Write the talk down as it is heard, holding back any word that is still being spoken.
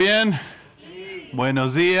Bien.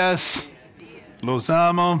 Buenos días. Los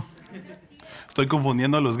amo. Estoy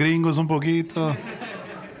confundiendo a los gringos un poquito.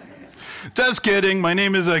 Just kidding. My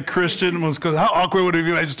name is Christian. How awkward would it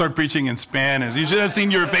be if I just start preaching in Spanish? You should have seen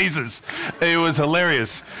your faces. It was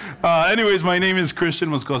hilarious. Anyways, my name is Christian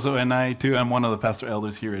Moscoso, and I, too, am one of the pastor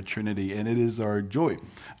elders here at Trinity, and it is our joy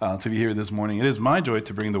to be here this morning. It is my joy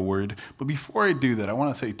to bring the word. But before I do that, I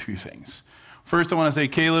want to say two things. First, I want to say,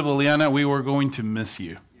 Caleb, Liliana, we were going to miss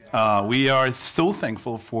you. We are so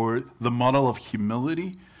thankful for the model of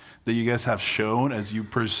humility that you guys have shown as you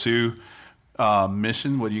pursue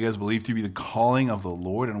mission, what you guys believe to be the calling of the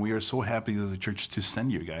Lord, and we are so happy as a church to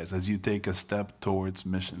send you guys as you take a step towards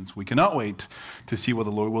missions. We cannot wait to see what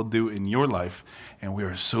the Lord will do in your life, and we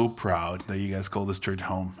are so proud that you guys call this church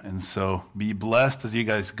home. And so be blessed as you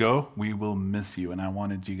guys go. We will miss you, and I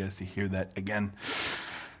wanted you guys to hear that again.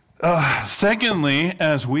 Secondly,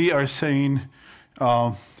 as we are saying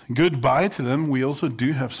goodbye to them, we also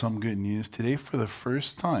do have some good news. Today, for the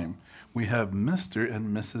first time, we have Mr.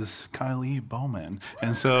 and Mrs. Kylie Bowman.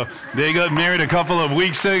 And so they got married a couple of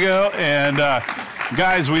weeks ago. And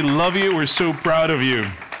guys, we love you. We're so proud of you.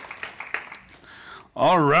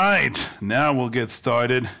 All right, now we'll get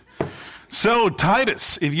started. So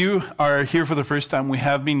Titus, if you are here for the first time, we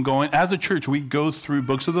have been going, as a church, we go through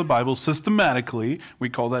books of the Bible systematically. We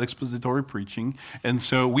call that expository preaching. And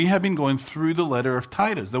so we have been going through the letter of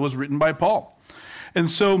Titus that was written by Paul. And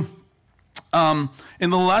so in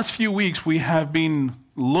the last few weeks, we have been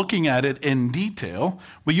looking at it in detail.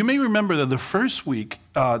 But you may remember that the first week,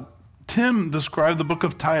 Tim described the book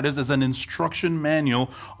of Titus as an instruction manual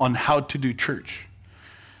on how to do church.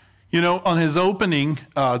 You know, on his opening,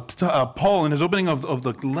 Paul, in his opening of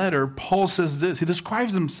the letter, Paul says this. He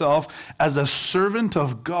describes himself as a servant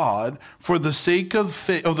of God for the sake of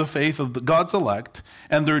the faith of God's elect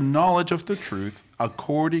and their knowledge of the truth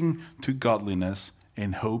according to godliness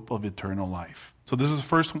in hope of eternal life. So this is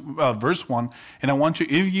first verse 1, and I want you,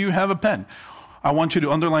 if you have a pen, I want you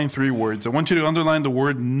to underline three words. I want you to underline the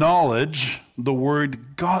word knowledge, the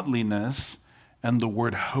word godliness, and the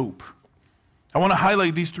word hope. I want to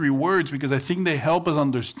highlight these three words because I think they help us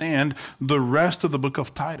understand the rest of the book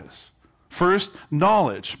of Titus. First,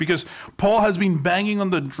 knowledge, because Paul has been banging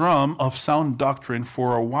on the drum of sound doctrine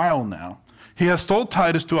for a while now. He has told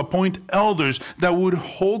Titus to appoint elders that would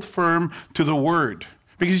hold firm to the word.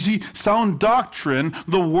 Because you see, sound doctrine,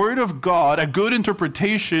 the word of God, a good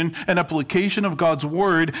interpretation and application of God's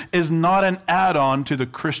word is not an add-on to the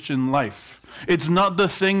Christian life. It's not the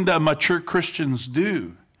thing that mature Christians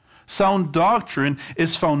do. Sound doctrine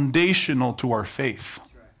is foundational to our faith.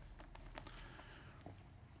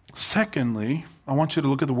 Secondly, I want you to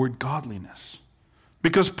look at the word godliness.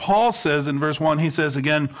 Because Paul says in verse 1, he says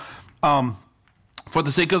again, for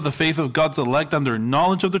the sake of the faith of God's elect and their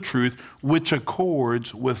knowledge of the truth, which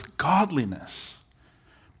accords with godliness.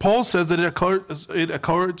 Paul says that it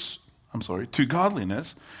accords to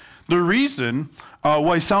godliness. The reason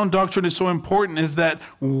why sound doctrine is so important is that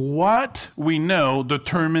what we know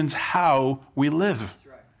determines how we live.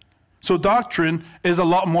 So doctrine is a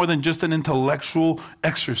lot more than just an intellectual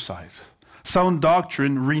exercise. Sound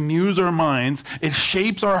doctrine renews our minds, it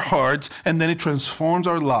shapes our hearts, and then it transforms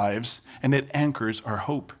our lives, and it anchors our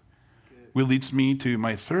hope. Which leads me to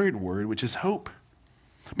my third word, which is hope.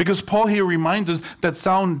 Because Paul here reminds us that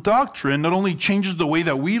sound doctrine not only changes the way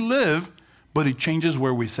that we live, but it changes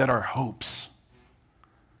where we set our hopes.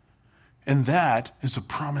 And that is the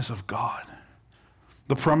promise of God.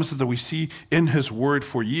 The promises that we see in his word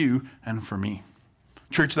for you and for me.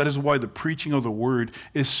 Church, that is why the preaching of the word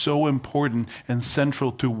is so important and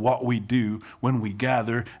central to what we do when we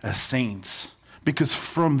gather as saints. Because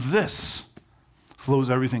from this flows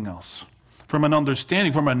everything else. From an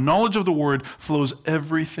understanding, from a knowledge of the word flows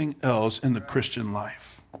everything else in the Christian life.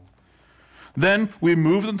 Then we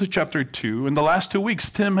moved into chapter 2. In the last 2 weeks,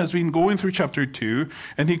 Tim has been going through chapter 2,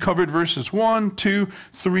 and he covered verses 1, 2,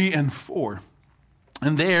 3, and 4.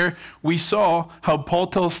 And there we saw how Paul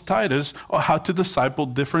tells Titus how to disciple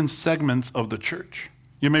different segments of the church.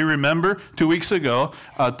 You may remember 2 weeks ago,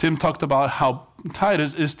 Tim talked about how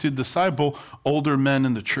Titus is to disciple older men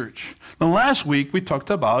in the church. Now last week we talked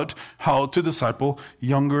about how to disciple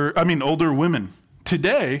older women.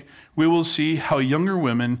 Today we will see how younger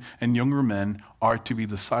women and younger men are to be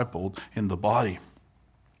discipled in the body.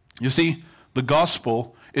 You see, the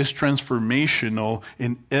gospel is transformational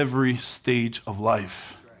in every stage of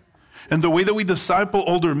life. And the way that we disciple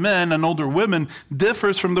older men and older women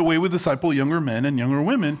differs from the way we disciple younger men and younger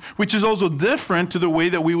women, which is also different to the way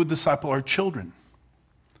that we would disciple our children.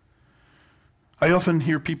 I often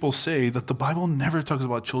hear people say that the Bible never talks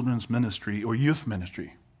about children's ministry or youth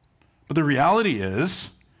ministry. But the reality is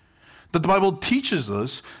that the Bible teaches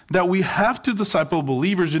us that we have to disciple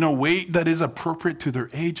believers in a way that is appropriate to their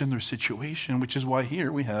age and their situation, which is why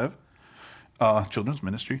here we have children's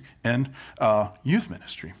ministry and youth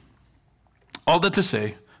ministry. All that to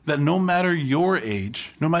say that no matter your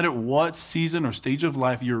age, no matter what season or stage of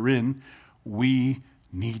life you're in, we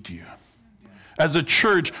need you. As a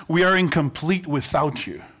church, we are incomplete without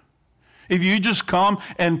you. If you just come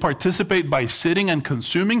and participate by sitting and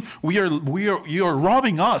consuming, you are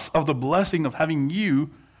robbing us of the blessing of having you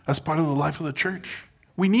as part of the life of the church.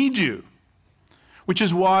 We need you. Which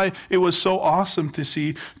is why it was so awesome to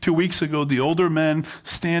see 2 weeks ago the older men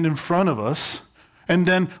stand in front of us. And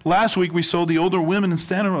then last week we saw the older women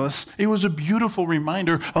stand in front of us. It was a beautiful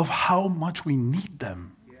reminder of how much we need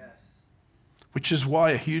them. Yes. Which is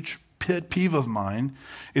why a huge pet peeve of mine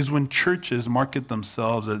is when churches market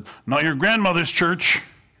themselves as not your grandmother's church.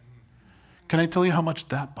 Can I tell you how much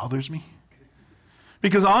that bothers me?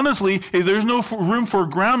 Because honestly, if there's no room for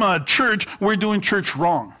grandma at church, we're doing church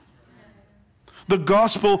wrong. The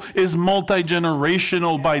gospel is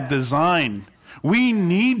multi-generational by design. We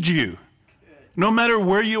need you. No matter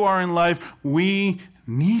where you are in life, we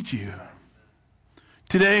need you.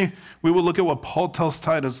 Today, we will look at what Paul tells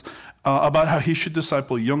Titus about how he should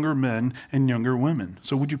disciple younger men and younger women.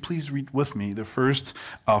 So would you please read with me the first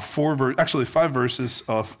 5 verses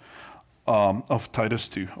of Titus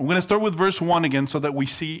 2. I'm going to start with verse 1 again so that we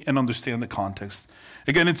see and understand the context.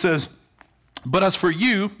 Again, it says, "But as for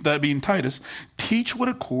you," that being Titus, "teach what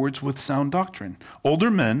accords with sound doctrine. Older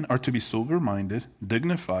men are to be sober-minded,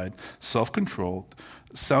 dignified, self-controlled,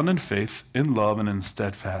 sound in faith, in love, and in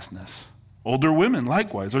steadfastness. Older women,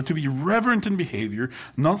 likewise, are to be reverent in behavior,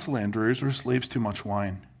 not slanderers or slaves to much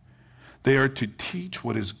wine. They are to teach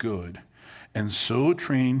what is good, and so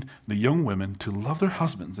train the young women to love their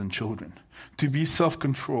husbands and children, to be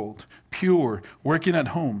self-controlled, pure, working at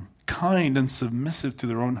home, kind and submissive to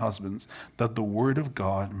their own husbands, that the word of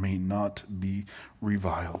God may not be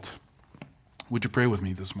reviled." Would you pray with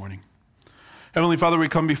me this morning? Heavenly Father, we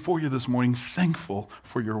come before you this morning thankful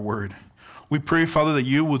for your word. We pray, Father, that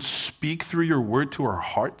you would speak through your word to our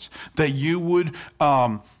hearts, that you would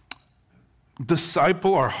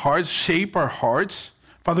disciple our hearts, shape our hearts.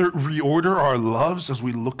 Father, reorder our loves as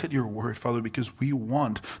we look at your word, Father, because we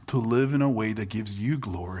want to live in a way that gives you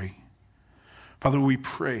glory. Father,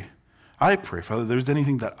 I pray, Father, if there's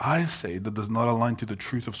anything that I say that does not align to the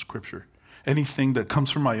truth of Scripture, anything that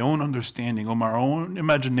comes from my own understanding or my own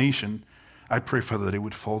imagination, I pray, Father, that it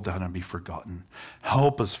would fall down and be forgotten.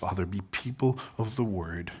 Help us, Father, be people of the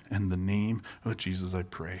word. In the name of Jesus, I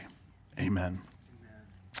pray. Amen.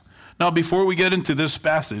 Now, before we get into this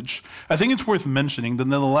passage, I think it's worth mentioning that in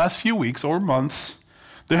the last few weeks or months,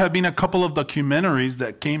 there have been a couple of documentaries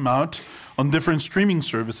that came out on different streaming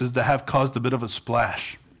services that have caused a bit of a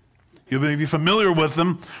splash. You may be familiar with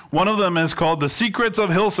them. One of them is called The Secrets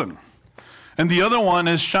of Hilson. And the other one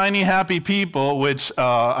is Shiny Happy People, which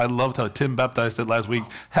I loved how Tim baptized it last week,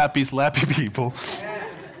 Happy Slappy People.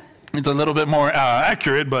 It's a little bit more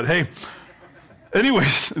accurate, but hey.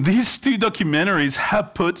 Anyways, these two documentaries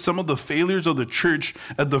have put some of the failures of the church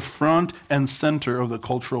at the front and center of the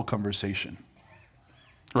cultural conversation.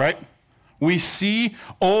 Right? We see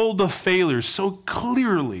all the failures so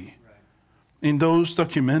clearly in those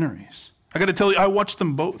documentaries. I got to tell you, I watched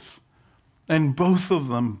them both. And both of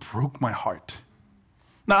them broke my heart.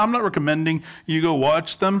 Now, I'm not recommending you go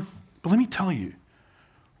watch them, but let me tell you,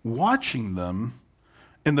 watching them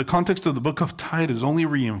in the context of the book of Titus only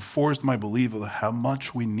reinforced my belief of how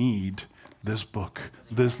much we need this book,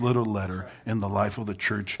 this little letter in the life of the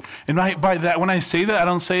church. And by that, when I say that, I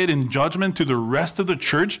don't say it in judgment to the rest of the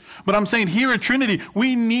church, but I'm saying here at Trinity,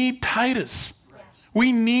 we need Titus.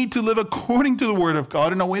 We need to live according to the word of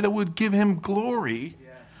God in a way that would give him glory.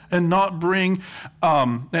 And not bring,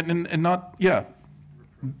 not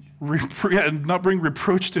bring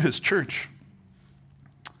reproach to his church.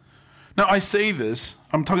 Now, I say this.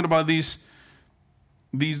 I'm talking about these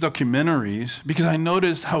documentaries because I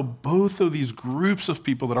noticed how both of these groups of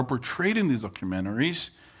people that are portrayed in these documentaries,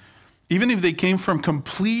 even if they came from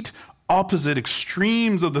complete opposite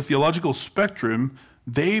extremes of the theological spectrum,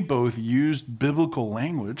 they both used biblical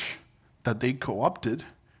language that they co-opted,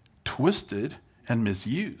 twisted, and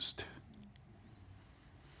misused.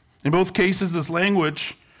 In both cases, this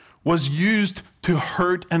language was used to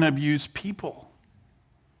hurt and abuse people.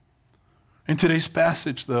 In today's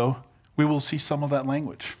passage, though, we will see some of that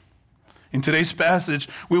language. In today's passage,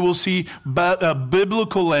 we will see a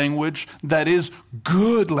biblical language that is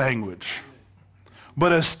good language.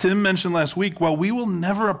 But as Tim mentioned last week, while we will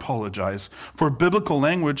never apologize for biblical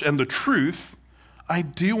language and the truth, I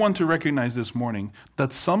do want to recognize this morning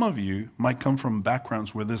that some of you might come from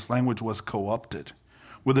backgrounds where this language was co-opted,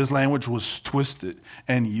 where this language was twisted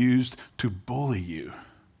and used to bully you.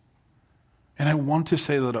 And I want to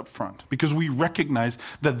say that up front because we recognize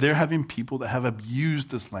that there have been people that have abused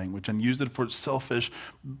this language and used it for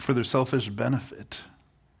their selfish benefit.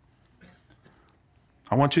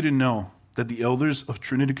 I want you to know that the elders of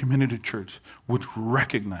Trinity Community Church would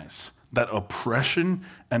recognize that oppression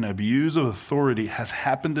and abuse of authority has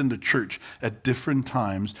happened in the church at different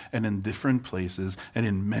times and in different places and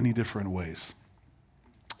in many different ways.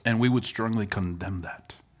 And we would strongly condemn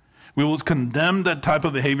that. We will condemn that type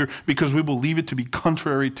of behavior because we believe it to be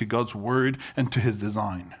contrary to God's word and to his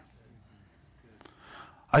design.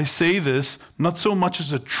 I say this not so much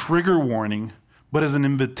as a trigger warning, but as an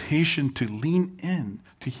invitation to lean in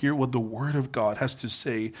to hear what the Word of God has to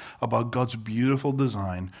say about God's beautiful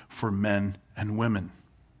design for men and women.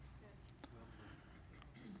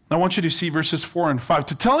 I want you to see verses 4 and 5.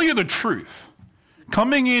 To tell you the truth,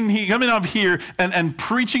 coming up here and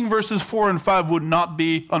preaching verses 4 and 5 would not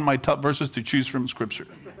be on my top verses to choose from Scripture.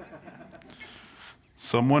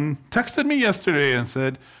 Someone texted me yesterday and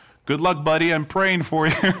said, "Good luck, buddy, I'm praying for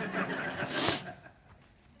you."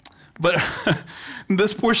 But in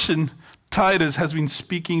this portion, Titus has been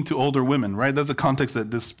speaking to older women, right? That's the context that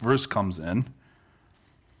this verse comes in.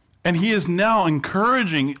 And he is now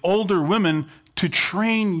encouraging older women to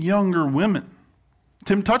train younger women.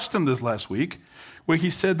 Tim touched on this last week, where he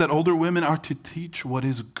said that older women are to teach what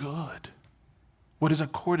is good, what is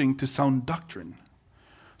according to sound doctrine.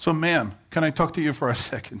 So, ma'am, can I talk to you for a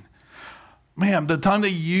second? Ma'am, the time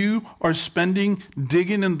that you are spending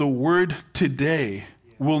digging in the Word today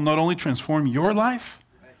will not only transform your life,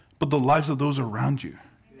 but the lives of those around you.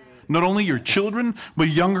 Not only your children, but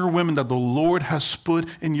younger women that the Lord has put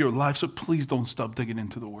in your life. So please don't stop digging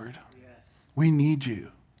into the Word. We need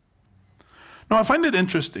you. Now, I find it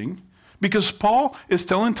interesting because Paul is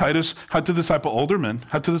telling Titus how to disciple older men,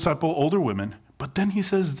 how to disciple older women, but then he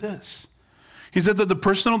says this. He said that the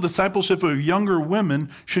personal discipleship of younger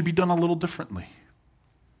women should be done a little differently.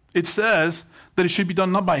 It says that it should be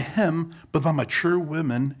done not by him, but by mature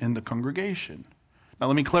women in the congregation. Now,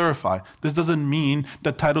 let me clarify. This doesn't mean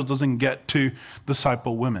that Titus doesn't get to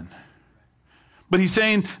disciple women. But he's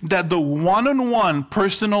saying that the one-on-one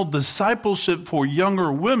personal discipleship for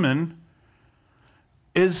younger women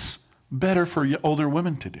is better for older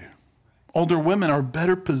women to do. Older women are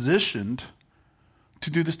better positioned to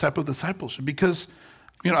do this type of discipleship because,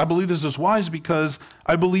 I believe this is wise because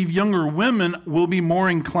I believe younger women will be more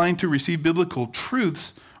inclined to receive biblical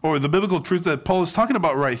truths or the biblical truths that Paul is talking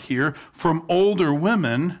about right here from older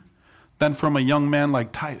women than from a young man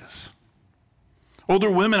like Titus. Older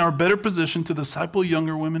women are better positioned to disciple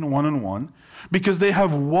younger women one-on-one because they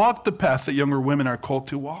have walked the path that younger women are called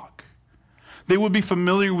to walk. They will be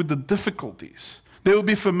familiar with the difficulties. They will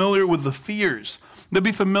be familiar with the fears. They'll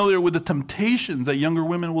be familiar with the temptations that younger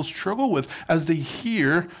women will struggle with as they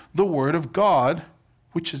hear the word of God,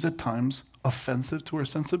 which is at times offensive to our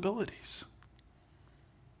sensibilities.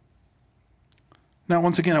 Now,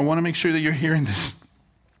 once again, I want to make sure that you're hearing this.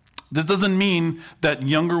 This doesn't mean that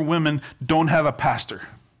younger women don't have a pastor.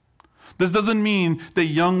 This doesn't mean that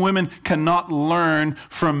young women cannot learn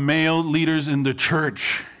from male leaders in the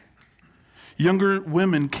church. Younger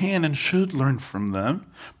women can and should learn from them,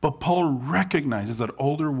 but Paul recognizes that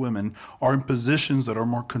older women are in positions that are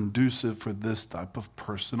more conducive for this type of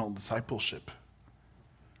personal discipleship.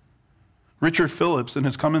 Richard Phillips, in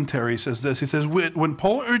his commentary, says this. He says, when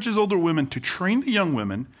Paul urges older women to train the young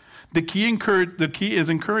women, the key is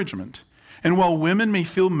encouragement. And while women may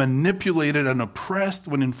feel manipulated and oppressed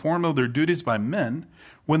when informed of their duties by men,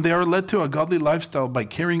 when they are led to a godly lifestyle by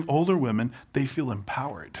caring older women, they feel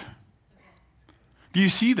empowered. Do you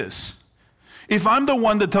see this? If I'm the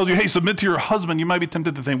one that tells you, hey, submit to your husband, you might be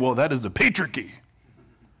tempted to think, well, that is the patriarchy.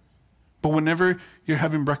 But whenever you're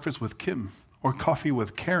having breakfast with Kim or coffee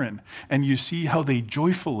with Karen and you see how they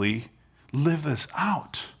joyfully live this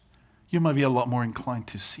out, you might be a lot more inclined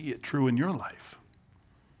to see it true in your life.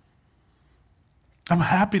 I'm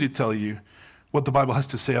happy to tell you what the Bible has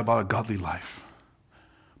to say about a godly life.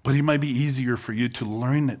 But it might be easier for you to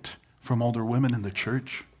learn it from older women in the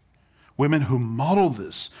church. Women who model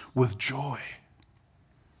this with joy.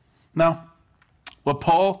 Now, what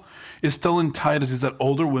Paul is telling Titus is that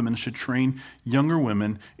older women should train younger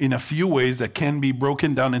women in a few ways that can be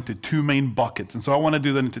broken down into two main buckets. And so I want to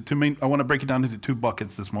do that I want to break it down into two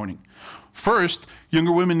buckets this morning. First,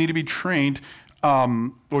 younger women need to be trained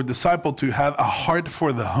or discipled to have a heart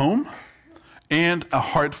for the home and a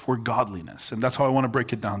heart for godliness. And that's how I want to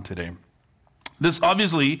break it down today. This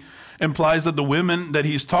obviously implies that the women that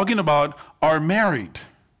he's talking about are married.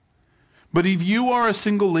 But if you are a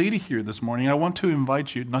single lady here this morning, I want to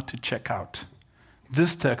invite you not to check out.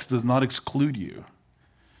 This text does not exclude you.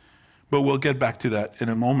 But we'll get back to that in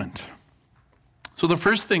a moment. So the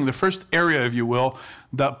first area, if you will,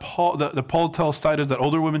 that Paul tells Titus that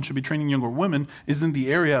older women should be training younger women is in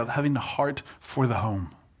the area of having the heart for the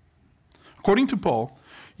home. According to Paul,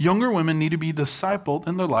 younger women need to be discipled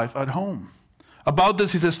in their life at home. About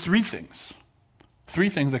this, he says three things. Three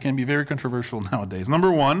things that can be very controversial nowadays.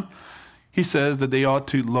 Number one, he says that they ought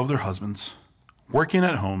to love their husbands, working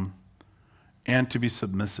at home, and to be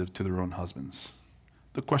submissive to their own husbands.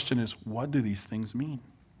 The question is, what do these things mean?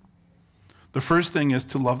 The first thing is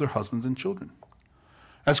to love their husbands and children.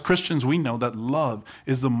 As Christians, we know that love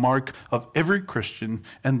is the mark of every Christian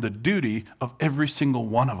and the duty of every single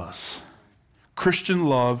one of us. Christian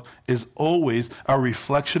love is always a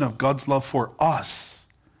reflection of God's love for us.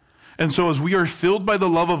 And so as we are filled by the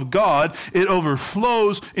love of God, it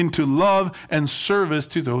overflows into love and service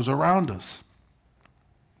to those around us.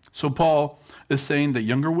 So Paul is saying that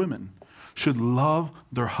younger women should love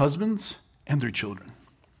their husbands and their children.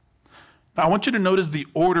 Now, I want you to notice the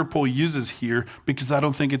order Paul uses here because I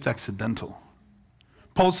don't think it's accidental.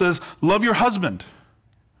 Paul says, love your husband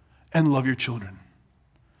and love your children.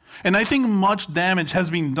 And I think much damage has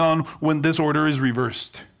been done when this order is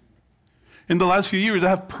reversed. In the last few years, I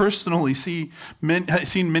have personally seen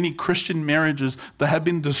many Christian marriages that have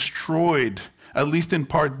been destroyed, at least in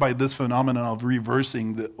part by this phenomenon of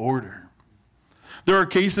reversing the order. There are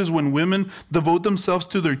cases when women devote themselves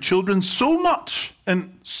to their children so much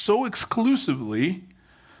and so exclusively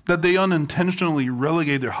that they unintentionally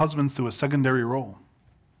relegate their husbands to a secondary role.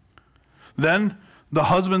 Then the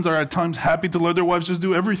husbands are at times happy to let their wives just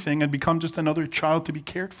do everything and become just another child to be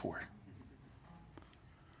cared for.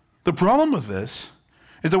 The problem with this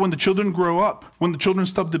is that when the children grow up, when the children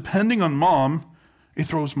stop depending on mom, it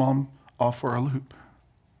throws mom off for a loop.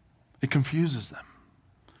 It confuses them.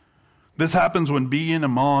 This happens when being a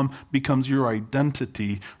mom becomes your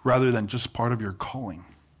identity rather than just part of your calling.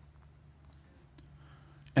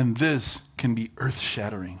 And this can be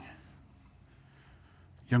earth-shattering.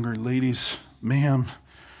 Younger ladies, ma'am,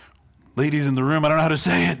 ladies in the room, I don't know how to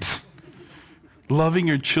say it. Loving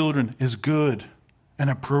your children is good and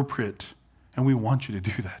appropriate, and we want you to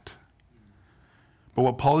do that. But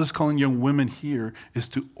what Paul is calling young women here is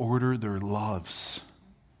to order their loves.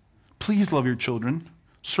 Please love your children.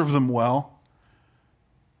 Serve them well,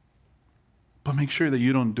 but make sure that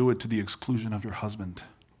you don't do it to the exclusion of your husband.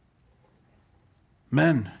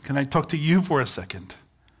 Men, can I talk to you for a second?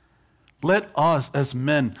 Let us as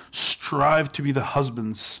men strive to be the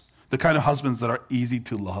husbands, the kind of husbands that are easy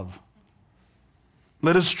to love.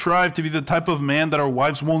 Let us strive to be the type of man that our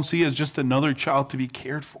wives won't see as just another child to be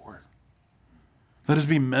cared for. Let us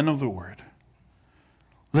be men of the word.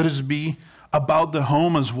 Let us be about the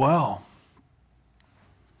home as well.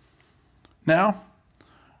 Now,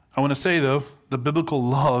 I want to say, though, the biblical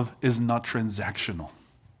love is not transactional.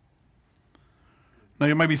 Now,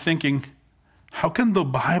 you might be thinking, how can the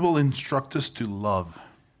Bible instruct us to love?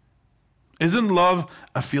 Isn't love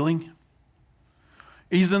a feeling?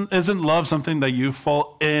 Isn't love something that you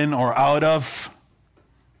fall in or out of?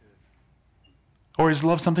 Or is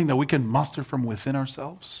love something that we can muster from within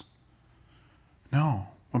ourselves? No.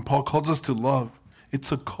 When Paul calls us to love, it's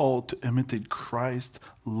a call to imitate Christ's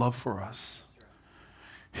love for us.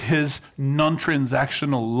 His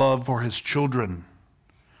non-transactional love for his children.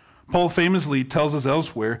 Paul famously tells us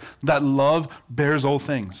elsewhere that love bears all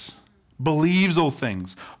things, believes all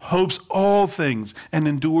things, hopes all things, and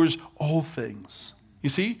endures all things. You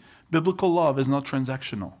see, biblical love is not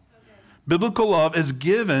transactional. Biblical love is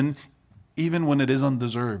given even when it is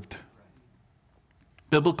undeserved.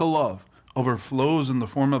 Biblical love overflows in the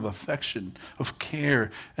form of affection, of care,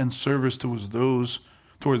 and service toward those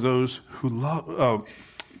who love,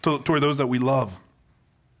 toward those that we love.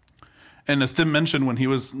 And as Tim mentioned when he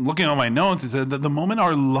was looking at my notes, he said that the moment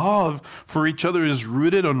our love for each other is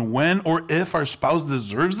rooted on when or if our spouse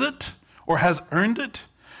deserves it or has earned it,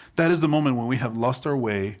 that is the moment when we have lost our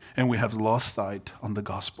way and we have lost sight on the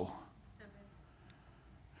gospel.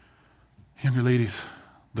 Younger ladies,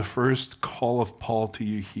 the first call of Paul to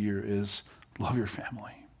you here is love your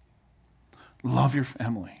family. Love your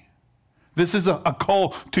family. This is a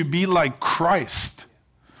call to be like Christ,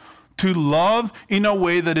 to love in a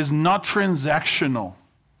way that is not transactional.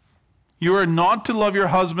 You are not to love your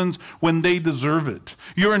husbands when they deserve it.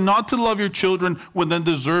 You are not to love your children when they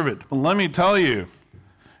deserve it. But let me tell you,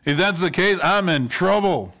 if that's the case, I'm in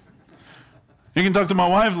trouble. You can talk to my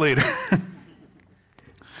wife later.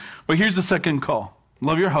 But here's the second call.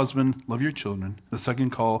 Love your husband, love your children. The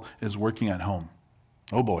second call is working at home.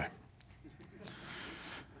 Oh boy.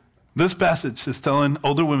 This passage is telling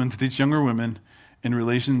older women to teach younger women in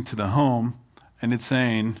relation to the home, and it's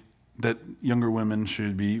saying that younger women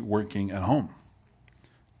should be working at home.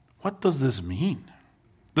 What does this mean?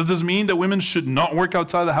 Does this mean that women should not work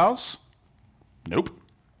outside the house? Nope.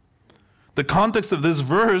 The context this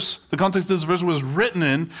verse was written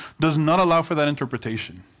in, does not allow for that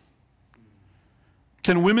interpretation.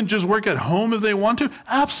 Can women just work at home if they want to?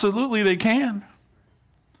 Absolutely they can.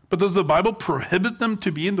 But does the Bible prohibit them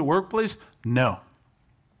to be in the workplace? No.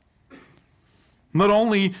 Not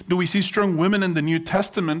only do we see strong women in the New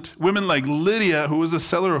Testament, women like Lydia, who was a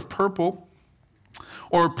seller of purple,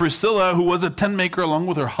 or Priscilla, who was a tent maker along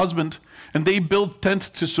with her husband, and they built tents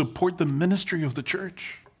to support the ministry of the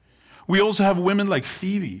church. We also have women like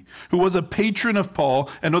Phoebe, who was a patron of Paul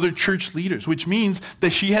and other church leaders, which means that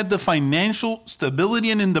she had the financial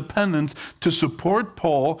stability and independence to support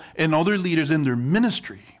Paul and other leaders in their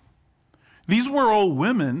ministry. These were all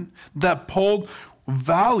women that Paul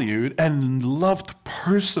valued and loved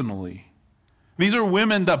personally. These are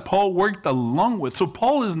women that Paul worked along with. So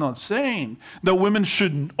Paul is not saying that women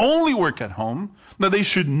should only work at home, that they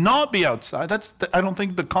should not be outside. I don't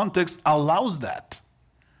think the context allows that.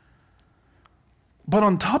 But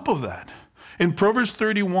on top of that, in Proverbs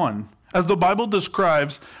 31, as the Bible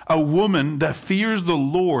describes a woman that fears the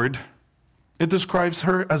Lord, it describes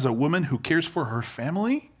her as a woman who cares for her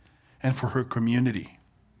family and for her community.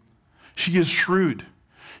 She is shrewd.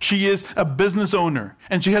 She is a business owner,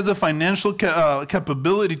 and she has the financial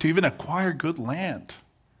capability to even acquire good land.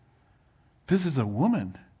 This is a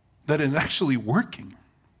woman that is actually working.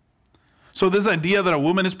 So this idea that a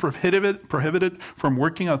woman is prohibited from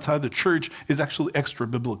working outside the church is actually extra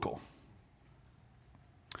biblical.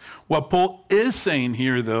 What Paul is saying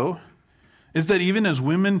here, though, is that even as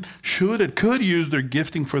women should and could use their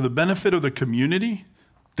gifting for the benefit of the community,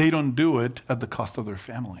 they don't do it at the cost of their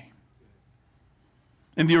family.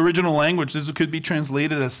 In the original language, this could be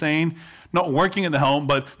translated as saying, not working at the home,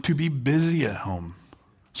 but to be busy at home.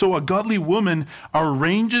 So a godly woman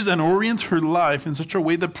arranges and orients her life in such a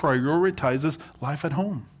way that prioritizes life at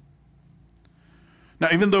home. Now,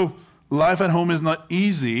 even though life at home is not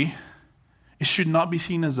easy, it should not be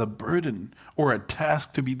seen as a burden or a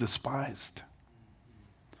task to be despised.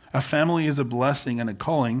 A family is a blessing and a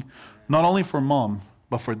calling, not only for mom,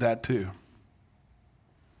 but for dad too.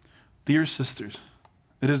 Dear sisters,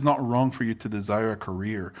 it is not wrong for you to desire a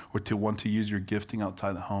career or to want to use your gifting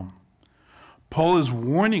outside the home. Paul is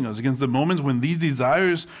warning us against the moments when these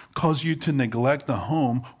desires cause you to neglect the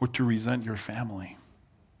home or to resent your family.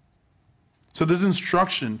 So this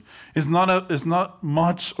instruction is not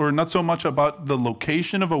so much about the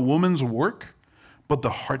location of a woman's work, but the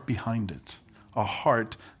heart behind it, a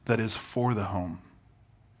heart that is for the home.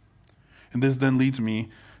 And this then leads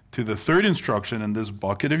me to the third instruction in this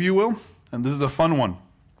bucket, if you will, and this is a fun one.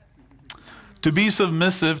 To be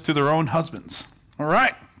submissive to their own husbands. All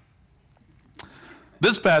right.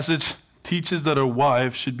 This passage teaches that a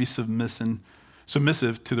wife should be submissive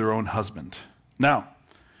to their own husband. Now,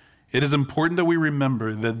 it is important that we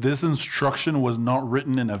remember that this instruction was not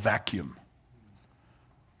written in a vacuum.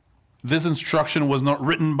 This instruction was not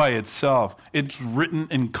written by itself. It's written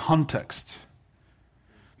in context.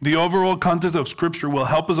 The overall context of Scripture will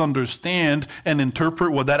help us understand and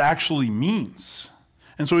interpret what that actually means.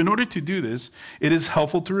 And so in order to do this, it is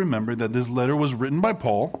helpful to remember that this letter was written by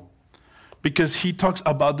Paul, because he talks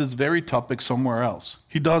about this very topic somewhere else.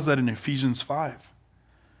 He does that in Ephesians 5.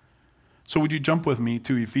 So would you jump with me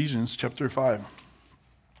to Ephesians chapter 5?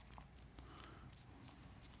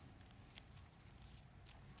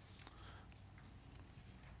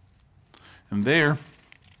 And there,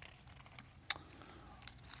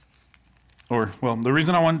 the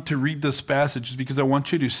reason I want to read this passage is because I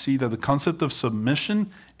want you to see that the concept of submission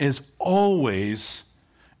is always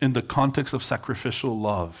in the context of sacrificial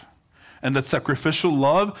love. And that sacrificial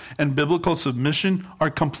love and biblical submission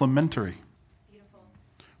are complementary. Beautiful.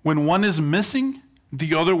 When one is missing,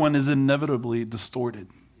 the other one is inevitably distorted.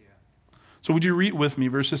 Yeah. So would you read with me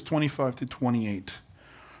verses 25 to 28?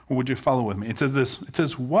 Or would you follow with me? It says this. It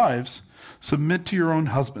says, "Wives, submit to your own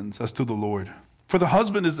husbands as to the Lord. For the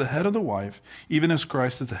husband is the head of the wife, even as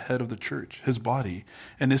Christ is the head of the church, his body,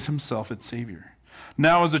 and is himself its Savior.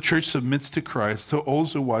 Now as the church submits to Christ, so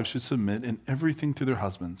also wives should submit in everything to their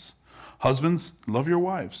husbands. Husbands, love your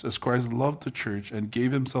wives, as Christ loved the church and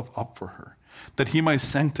gave himself up for her, that he might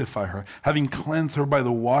sanctify her, having cleansed her by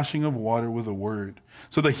the washing of water with the word,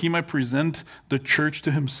 so that he might present the church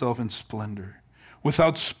to himself in splendor,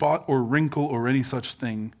 without spot or wrinkle or any such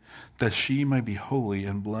thing, that she might be holy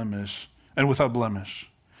and without blemish.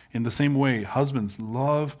 In the same way, husbands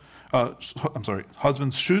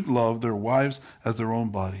should love their wives as their own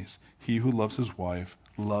bodies. He who loves his wife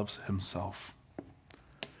loves himself.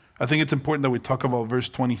 I think it's important that we talk about verse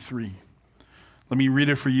 23. Let me read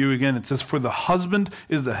it for you again. It says, "For the husband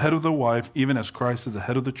is the head of the wife, even as Christ is the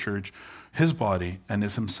head of the church, his body, and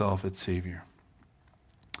is himself its Savior."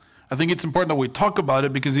 I think it's important that we talk about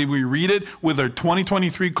it because if we read it with our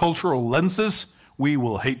 2023 cultural lenses, we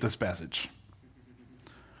will hate this passage.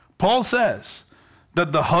 Paul says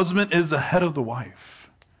that the husband is the head of the wife.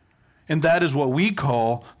 And that is what we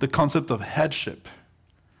call the concept of headship.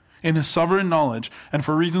 In his sovereign knowledge, and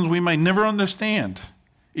for reasons we might never understand,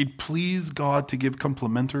 it pleased God to give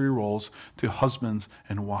complementary roles to husbands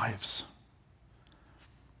and wives.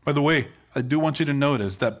 By the way, I do want you to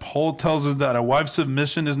notice that Paul tells us that a wife's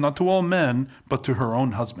submission is not to all men, but to her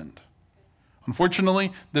own husband.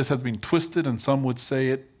 Unfortunately, this has been twisted, and some would say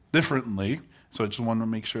it differently, so I just want to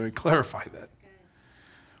make sure I clarify that.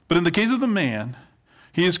 But in the case of the man,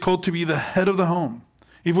 he is called to be the head of the home.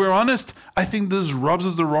 If we're honest, I think this rubs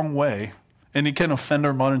us the wrong way, and it can offend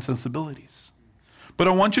our modern sensibilities. But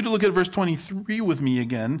I want you to look at verse 23 with me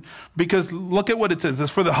again, because look at what it says. It says,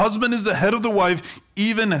 "For the husband is the head of the wife,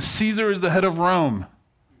 even as Caesar is the head of Rome."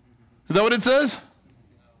 Is that what it says?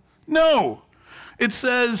 No. It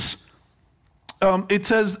says that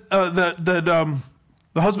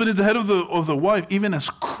the husband is the head of the wife, even as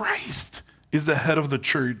Christ is the head of the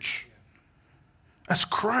church. As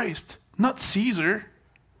Christ, not Caesar.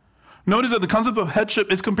 Notice that the concept of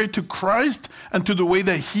headship is compared to Christ and to the way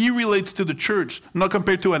that he relates to the church, not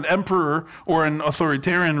compared to an emperor or an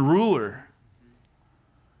authoritarian ruler.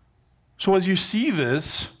 So as you see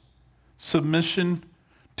this submission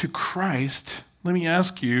to Christ, let me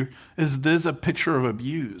ask you, is this a picture of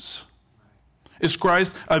abuse? Is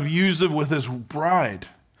Christ abusive with his bride?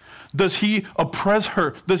 Does he oppress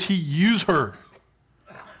her? Does he use her?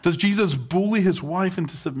 Does Jesus bully his wife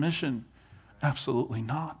into submission? Absolutely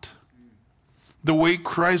not. The way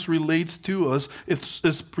Christ relates to us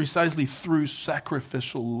is precisely through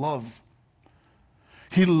sacrificial love.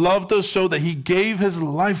 He loved us so that he gave his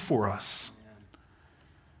life for us.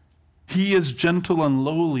 He is gentle and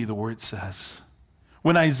lowly, the word says.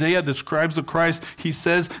 When Isaiah describes the Christ, he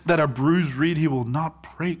says that a bruised reed he will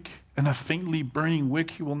not break, and a faintly burning wick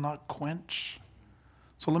he will not quench.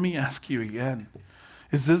 So let me ask you again,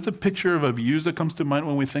 is this the picture of abuse that comes to mind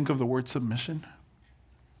when we think of the word submission?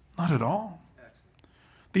 Not at all.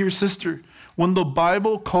 Dear sister, when the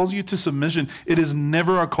Bible calls you to submission, it is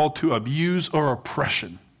never a call to abuse or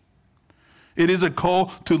oppression. It is a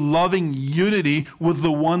call to loving unity with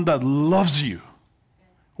the one that loves you.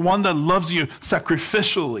 One that loves you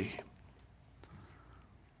sacrificially.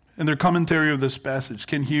 In their commentary of this passage,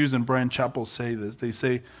 Ken Hughes and Brian Chappell say this. They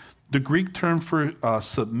say, the Greek term for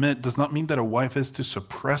submit does not mean that a wife is to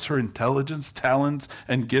suppress her intelligence, talents,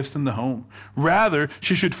 and gifts in the home. Rather,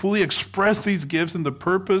 she should fully express these gifts in the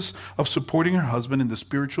purpose of supporting her husband in the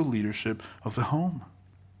spiritual leadership of the home.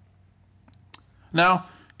 Now,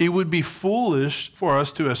 it would be foolish for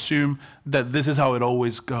us to assume that this is how it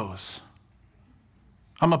always goes.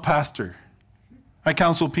 I'm a pastor. I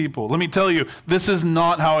counsel people. Let me tell you, this is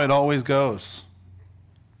not how it always goes.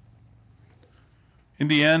 In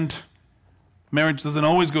the end, marriage doesn't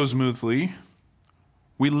always go smoothly.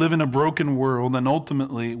 We live in a broken world, and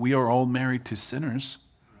ultimately, we are all married to sinners.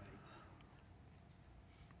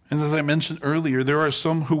 And as I mentioned earlier, there are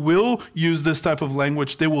some who will use this type of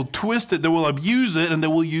language. They will twist it, they will abuse it, and they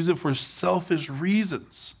will use it for selfish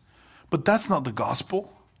reasons. But that's not the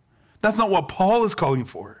gospel. That's not what Paul is calling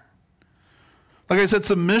for. Like I said,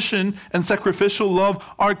 submission and sacrificial love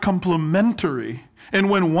are complementary. And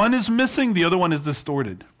when one is missing, the other one is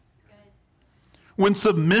distorted. When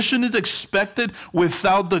submission is expected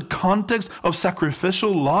without the context of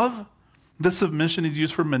sacrificial love, this submission is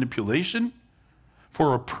used for manipulation,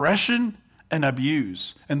 for oppression, and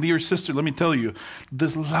abuse. And dear sister, let me tell you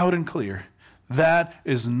this loud and clear. That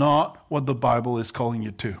is not what the Bible is calling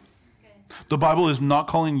you to. The Bible is not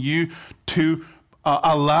calling you to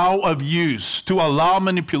allow abuse, to allow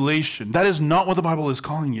manipulation. That is not what the Bible is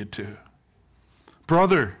calling you to.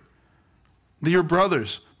 Brother, dear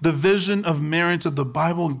brothers, the vision of marriage that the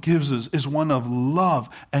Bible gives us is one of love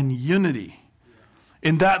and unity.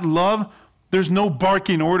 In that love, there's no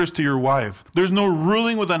barking orders to your wife. There's no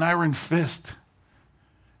ruling with an iron fist.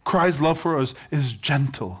 Christ's love for us is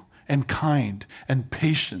gentle and kind and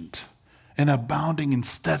patient and abounding in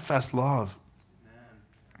steadfast love.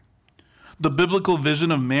 The biblical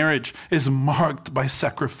vision of marriage is marked by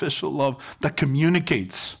sacrificial love that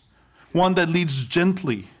communicates, one that leads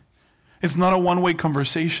gently. It's not a one-way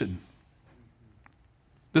conversation.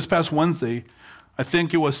 This past Wednesday, I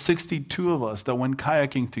think it was 62 of us that went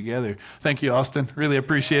kayaking together. Thank you, Austin. Really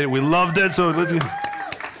appreciate it. We loved it. So let's get...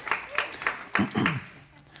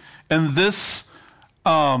 And this,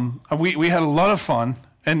 we had a lot of fun.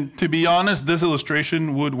 And to be honest, this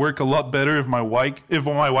illustration would work a lot better if my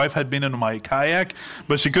wife had been in my kayak,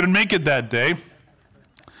 but she couldn't make it that day.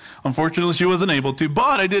 Unfortunately, she wasn't able to,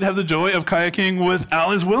 but I did have the joy of kayaking with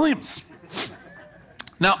Alice Williams.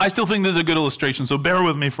 Now, I still think this is a good illustration, so bear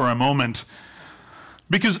with me for a moment.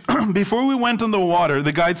 Because before we went on the water,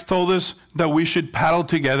 the guides told us that we should paddle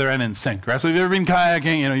together and in sync, right? So if you've ever been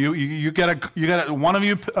kayaking, you gotta one of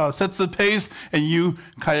you sets the pace and you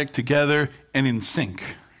kayak together and in sync.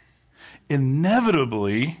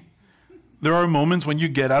 Inevitably, there are moments when you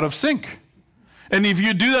get out of sync. And if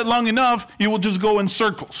you do that long enough, you will just go in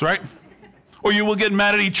circles, right? Or you will get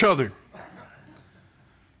mad at each other.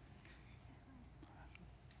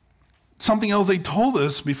 Something else they told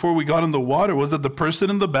us before we got in the water was that the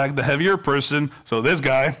person in the back, the heavier person, so this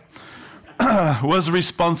guy, was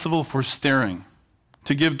responsible for steering,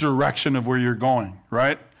 to give direction of where you're going,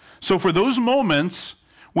 right? So for those moments,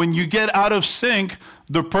 when you get out of sync,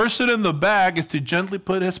 the person in the back is to gently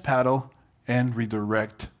put his paddle and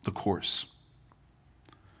redirect the course.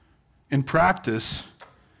 In practice,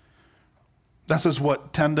 that's just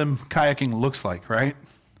what tandem kayaking looks like, right?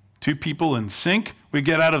 Two people in sync. We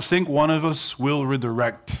get out of sync, one of us will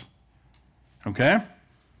redirect. Okay?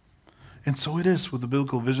 And so it is with the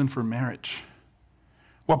biblical vision for marriage.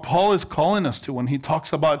 What Paul is calling us to when he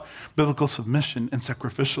talks about biblical submission and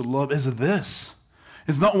sacrificial love is this.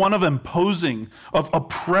 It's not one of imposing, of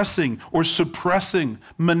oppressing or suppressing,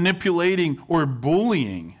 manipulating or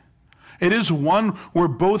bullying. It is one where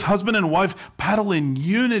both husband and wife paddle in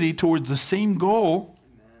unity towards the same goal.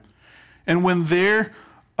 Amen. And when they're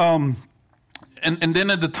and then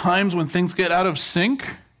at the times when things get out of sync,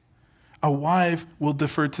 a wife will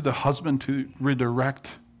defer to the husband to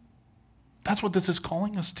redirect. That's what this is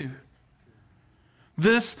calling us to.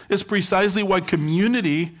 This is precisely why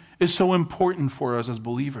community is so important for us as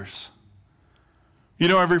believers. You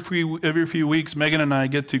know, every few weeks, Megan and I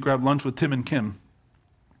get to grab lunch with Tim and Kim.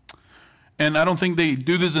 And I don't think they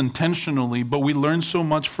do this intentionally, but we learn so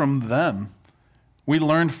much from them. We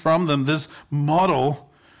learned from them this model.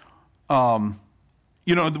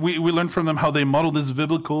 We learned from them how they model this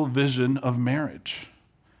biblical vision of marriage.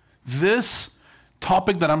 This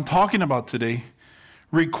topic that I'm talking about today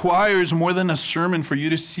requires more than a sermon for you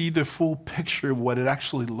to see the full picture of what it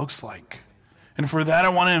actually looks like. And for that, I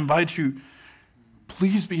want to invite you,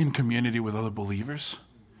 please be in community with other believers.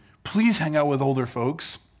 Please hang out with older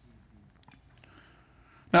folks.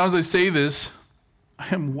 Now, as I say this,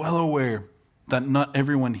 I am well aware that not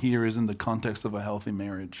everyone here is in the context of a healthy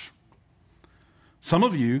marriage. Some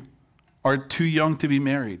of you are too young to be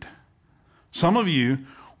married. Some of you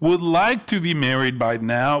would like to be married by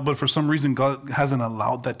now, but for some reason God hasn't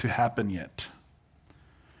allowed that to happen yet.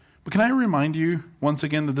 But can I remind you once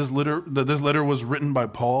again that this letter was written by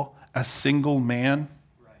Paul, a single man?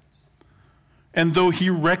 Right. And though he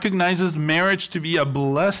recognizes marriage to be a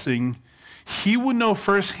blessing, he would know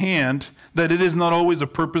firsthand that it is not always the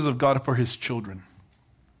purpose of God for his children.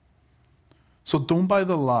 So don't buy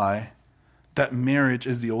the lie that marriage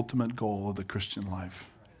is the ultimate goal of the Christian life.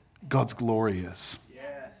 God's glory is.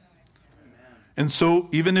 Yes. And so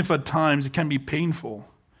even if at times it can be painful,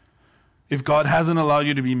 if God hasn't allowed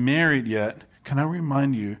you to be married yet, can I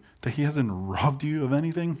remind you that he hasn't robbed you of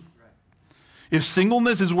anything? If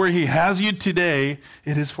singleness is where he has you today,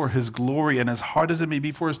 it is for his glory. And as hard as it may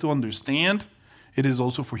be for us to understand, it is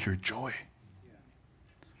also for your joy.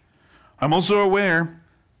 I'm also aware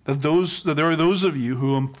that there are those of you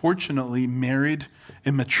who unfortunately married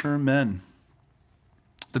immature men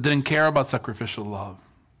that didn't care about sacrificial love.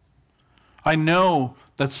 I know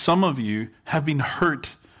that some of you have been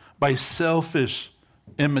hurt by selfish,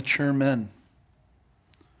 immature men.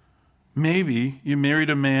 Maybe you married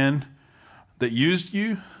a man that used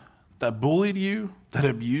you, that bullied you, that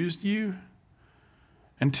abused you.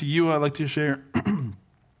 And to you, I'd like to share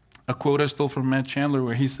a quote I stole from Matt Chandler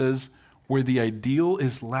where he says, "Where the ideal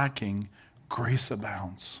is lacking, grace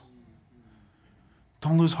abounds."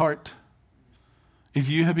 Don't lose heart. If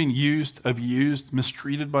you have been used, abused,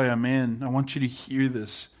 mistreated by a man, I want you to hear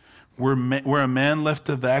this. Where a man left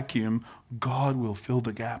a vacuum, God will fill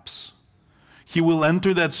the gaps. He will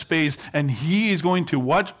enter that space and he is going to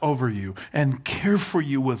watch over you and care for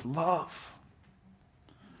you with love.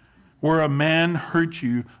 Where a man hurt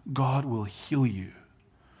you, God will heal you.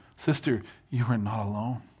 Sister, you are not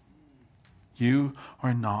alone. You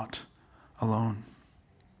are not alone.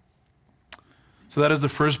 So that is the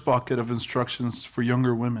first bucket of instructions for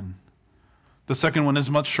younger women. The second one is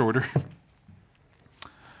much shorter.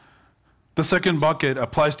 The second bucket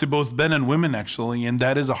applies to both men and women, actually, and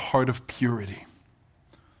that is a heart of purity.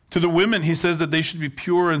 To the women, he says that they should be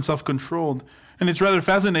pure and self-controlled. And it's rather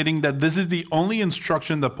fascinating that this is the only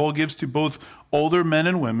instruction that Paul gives to both older men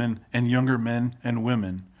and women and younger men and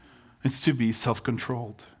women. It's to be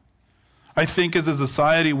self-controlled. I think as a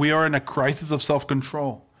society, we are in a crisis of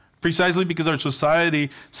self-control, precisely because our society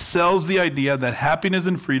sells the idea that happiness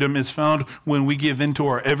and freedom is found when we give in to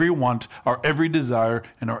our every want, our every desire,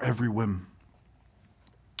 and our every whim.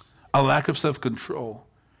 A lack of self-control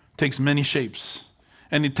takes many shapes,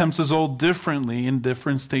 and it tempts us all differently in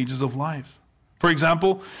different stages of life. For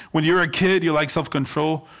example, when you're a kid, you like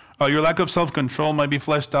self-control. Your lack of self-control might be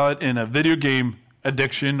fleshed out in a video game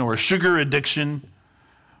addiction or a sugar addiction.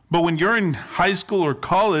 But when you're in high school or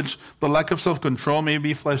college, the lack of self-control may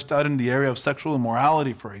be fleshed out in the area of sexual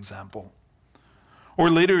immorality, for example. Or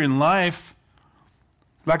later in life,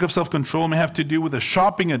 lack of self-control may have to do with a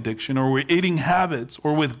shopping addiction or with eating habits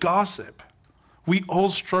or with gossip. We all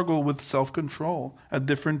struggle with self-control at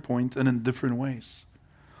different points and in different ways.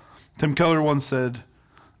 Tim Keller once said,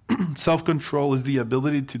 self-control is the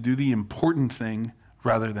ability to do the important thing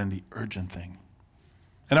rather than the urgent thing.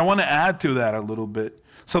 And I want to add to that a little bit.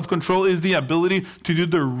 Self-control is the ability to do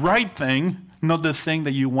the right thing, not the thing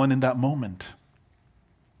that you want in that moment.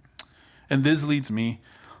 And this leads me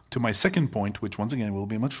to my second point, which once again will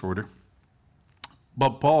be much shorter.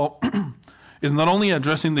 But Paul is not only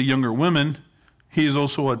addressing the younger women, he is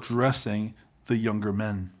also addressing the younger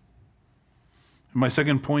men. My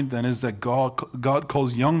second point then is that God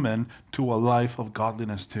calls young men to a life of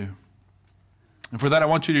godliness too. And for that, I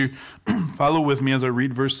want you to follow with me as I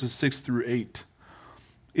read verses 6 through 8.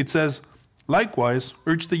 It says, likewise,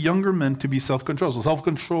 urge the younger men to be self-controlled. So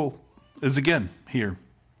self-control is again here.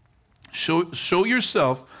 Show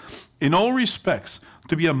yourself in all respects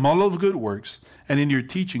to be a model of good works, and in your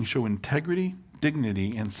teaching show integrity,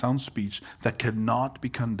 dignity, and sound speech that cannot be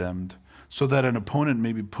condemned, so that an opponent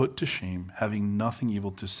may be put to shame, having nothing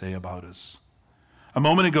evil to say about us. A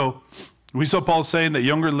moment ago, we saw Paul saying that two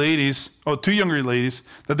younger ladies,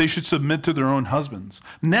 that they should submit to their own husbands.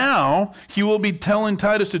 Now, he will be telling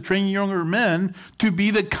Titus to train younger men to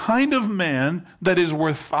be the kind of man that is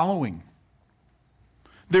worth following.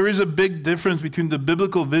 There is a big difference between the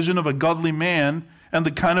biblical vision of a godly man and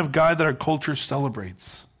the kind of guy that our culture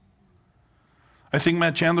celebrates. I think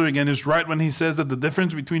Matt Chandler again is right when he says that the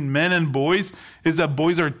difference between men and boys is that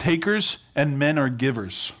boys are takers and men are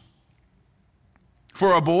givers.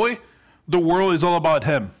 For a boy, the world is all about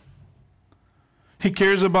him. He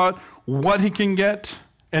cares about what he can get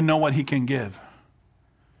and not what he can give.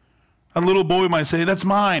 A little boy might say, that's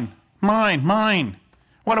mine, mine.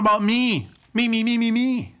 What about me?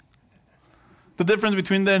 Me. The difference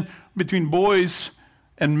between boys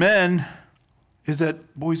and men is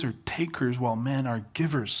that boys are takers while men are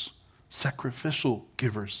givers, sacrificial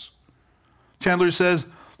givers. Chandler says,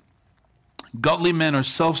 godly men are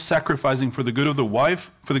self-sacrificing for the good of the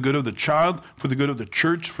wife, for the good of the child, for the good of the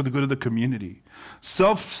church, for the good of the community.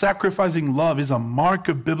 Self-sacrificing love is a mark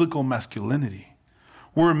of biblical masculinity.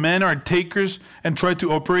 Where men are takers and try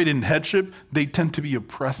to operate in headship, they tend to be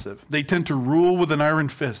oppressive. They tend to rule with an iron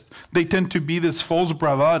fist. They tend to be this false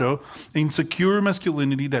bravado, insecure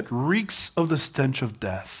masculinity that reeks of the stench of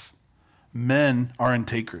death. Men aren't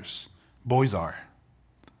takers. Boys are.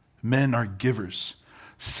 Men are givers.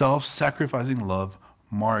 Self-sacrificing love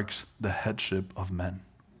marks the headship of men.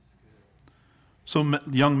 So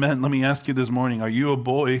young men, let me ask you this morning, are you a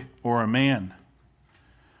boy or a man?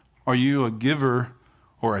 Are you a giver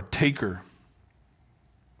or a taker?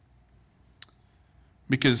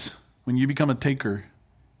 Because when you become a taker,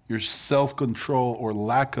 your self-control or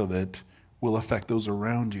lack of it will affect those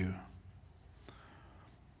around you.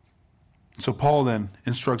 So Paul then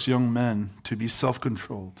instructs young men to be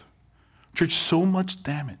self-controlled. Church, so much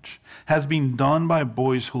damage has been done by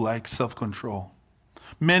boys who lack self-control.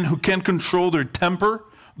 Men who can't control their temper,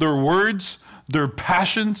 their words, their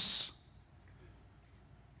passions.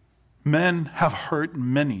 Men have hurt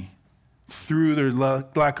many through their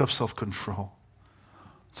lack of self-control.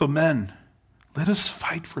 So men, let us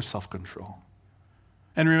fight for self-control.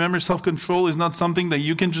 And remember, self-control is not something that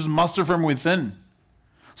you can just muster from within.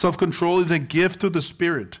 Self-control is a gift of the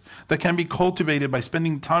Spirit that can be cultivated by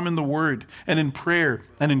spending time in the Word and in prayer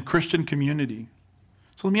and in Christian community.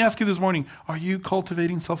 So let me ask you this morning, are you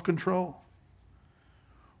cultivating self-control?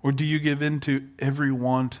 Or do you give in to every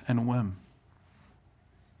want and whim?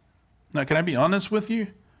 Now, can I be honest with you?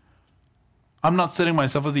 I'm not setting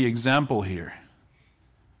myself as the example here.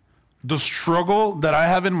 The struggle that I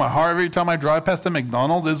have in my heart every time I drive past a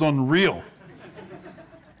McDonald's is unreal.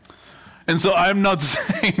 And so I'm not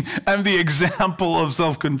saying I'm the example of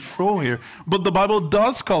self-control here, but the Bible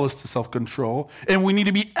does call us to self-control, and we need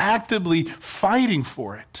to be actively fighting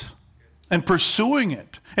for it and pursuing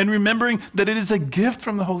it and remembering that it is a gift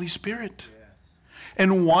from the Holy Spirit.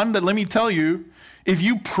 And one that, let me tell you, if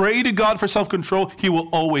you pray to God for self-control, He will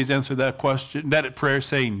always answer that question, that prayer,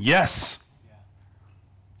 saying yes,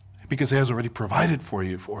 because He has already provided for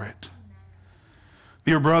you for it.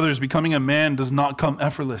 Dear brothers, becoming a man does not come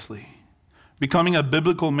effortlessly. Becoming a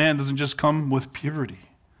biblical man doesn't just come with purity.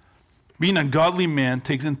 Being a godly man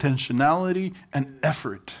takes intentionality and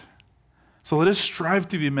effort. So let us strive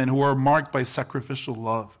to be men who are marked by sacrificial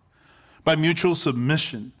love, by mutual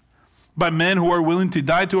submission, by men who are willing to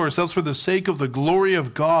die to ourselves for the sake of the glory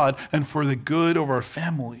of God and for the good of our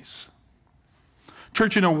families.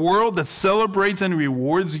 Church, in a world that celebrates and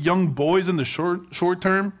rewards young boys in the short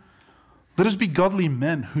term, let us be godly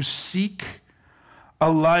men who seek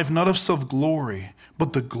a life not of self-glory,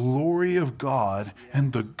 but the glory of God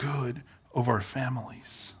and the good of our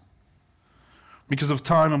families. Because of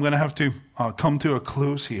time, I'm going to have to come to a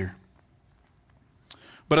close here.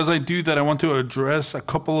 But as I do that, I want to address a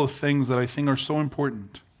couple of things that I think are so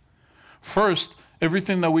important. First,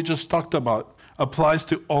 everything that we just talked about applies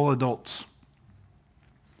to all adults.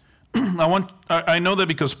 I know that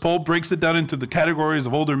because Paul breaks it down into the categories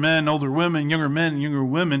of older men, older women, younger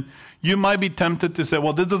women, you might be tempted to say,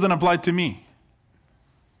 well, this doesn't apply to me.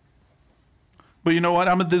 But you know what?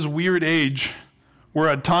 I'm at this weird age where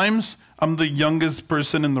at times I'm the youngest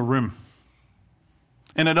person in the room.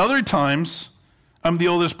 And at other times, I'm the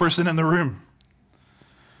oldest person in the room.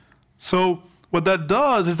 So what that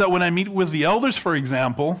does is that when I meet with the elders, for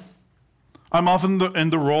example, I'm often in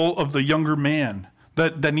the role of the younger man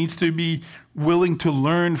that needs to be willing to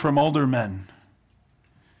learn from older men.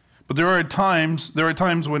 But there are times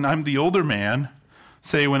when I'm the older man,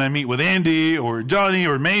 say when I meet with Andy or Johnny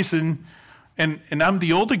or Mason, and I'm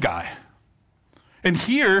the older guy. And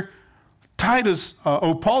here,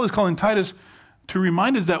 Paul is calling Titus to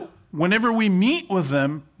remind us that whenever we meet with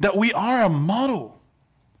them, that we are a model.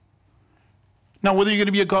 Now, whether you're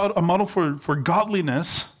going to be a model for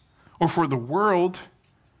godliness or for the world,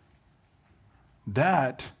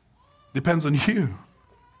 that depends on you.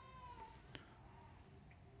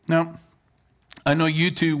 Now, I know you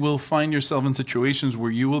too will find yourself in situations where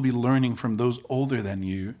you will be learning from those older than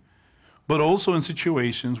you, but also in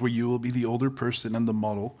situations where you will be the older person and the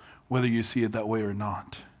model, whether you see it that way or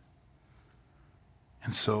not.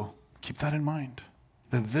 And so, keep that in mind,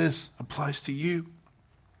 that this applies to you.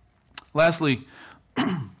 Lastly,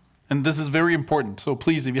 and this is very important, so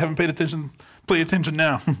please, if you haven't paid attention, pay attention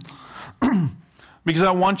now. Because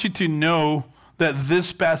I want you to know that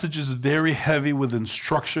this passage is very heavy with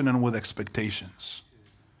instruction and with expectations.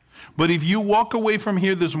 But if you walk away from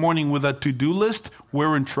here this morning with a to-do list,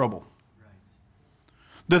 we're in trouble.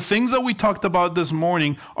 The things that we talked about this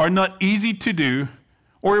morning are not easy to do,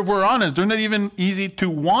 or if we're honest, they're not even easy to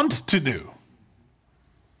want to do.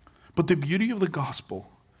 But the beauty of the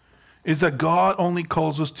gospel is that God only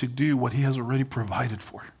calls us to do what He has already provided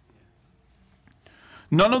for.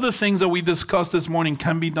 None of the things that we discussed this morning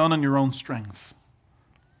can be done on your own strength.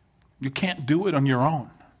 You can't do it on your own.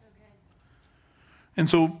 And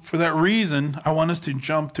so for that reason, I want us to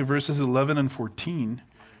jump to verses 11 and 14,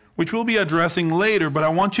 which we'll be addressing later, but I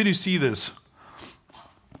want you to see this.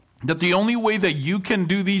 That the only way that you can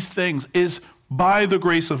do these things is by the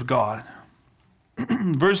grace of God.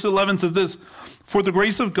 Verse 11 says this, "For the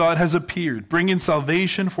grace of God has appeared, bringing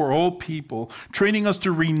salvation for all people, training us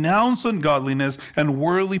to renounce ungodliness and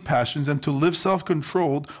worldly passions and to live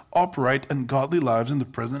self-controlled, upright, and godly lives in the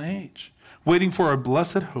present age, waiting for our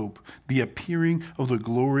blessed hope, the appearing of the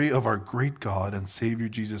glory of our great God and Savior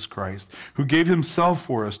Jesus Christ, who gave Himself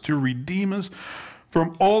for us to redeem us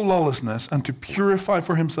from all lawlessness and to purify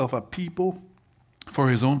for Himself a people for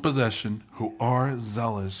His own possession who are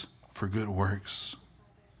zealous for good works."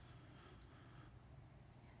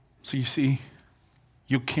 So you see,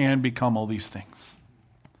 you can become all these things.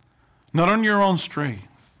 Not on your own strength,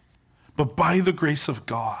 but by the grace of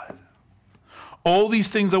God. All these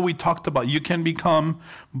things that we talked about, you can become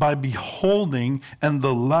by beholding and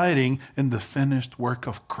delighting in the finished work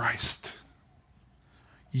of Christ.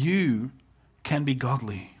 You can be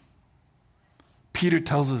godly. Peter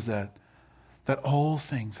tells us that all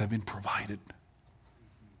things have been provided.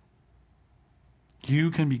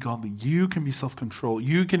 You can be godly. You can be self-controlled.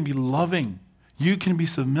 You can be loving. You can be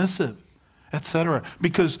submissive, etc.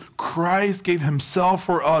 Because Christ gave himself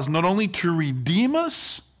for us, not only to redeem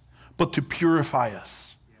us, but to purify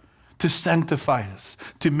us, to sanctify us,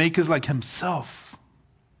 to make us like himself.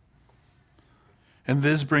 And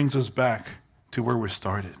this brings us back to where we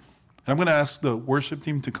started. And I'm going to ask the worship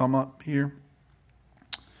team to come up here.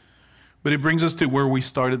 But it brings us to where we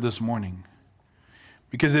started this morning.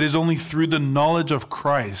 Because it is only through the knowledge of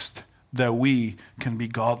Christ that we can be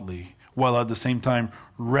godly, while at the same time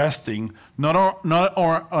resting, not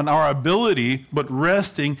on our ability, but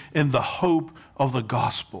resting in the hope of the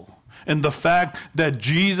gospel. And the fact that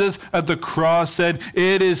Jesus at the cross said,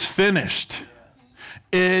 "It is finished."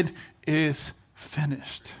 It is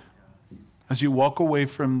finished. As you walk away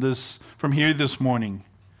from here this morning,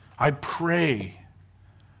 I pray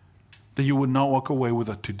that you would not walk away with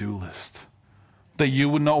a to-do list. That you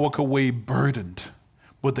would not walk away burdened,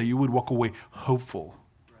 but that you would walk away hopeful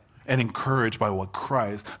and encouraged by what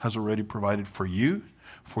Christ has already provided for you,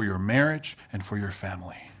 for your marriage, and for your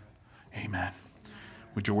family. Amen.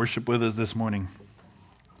 Would you worship with us this morning?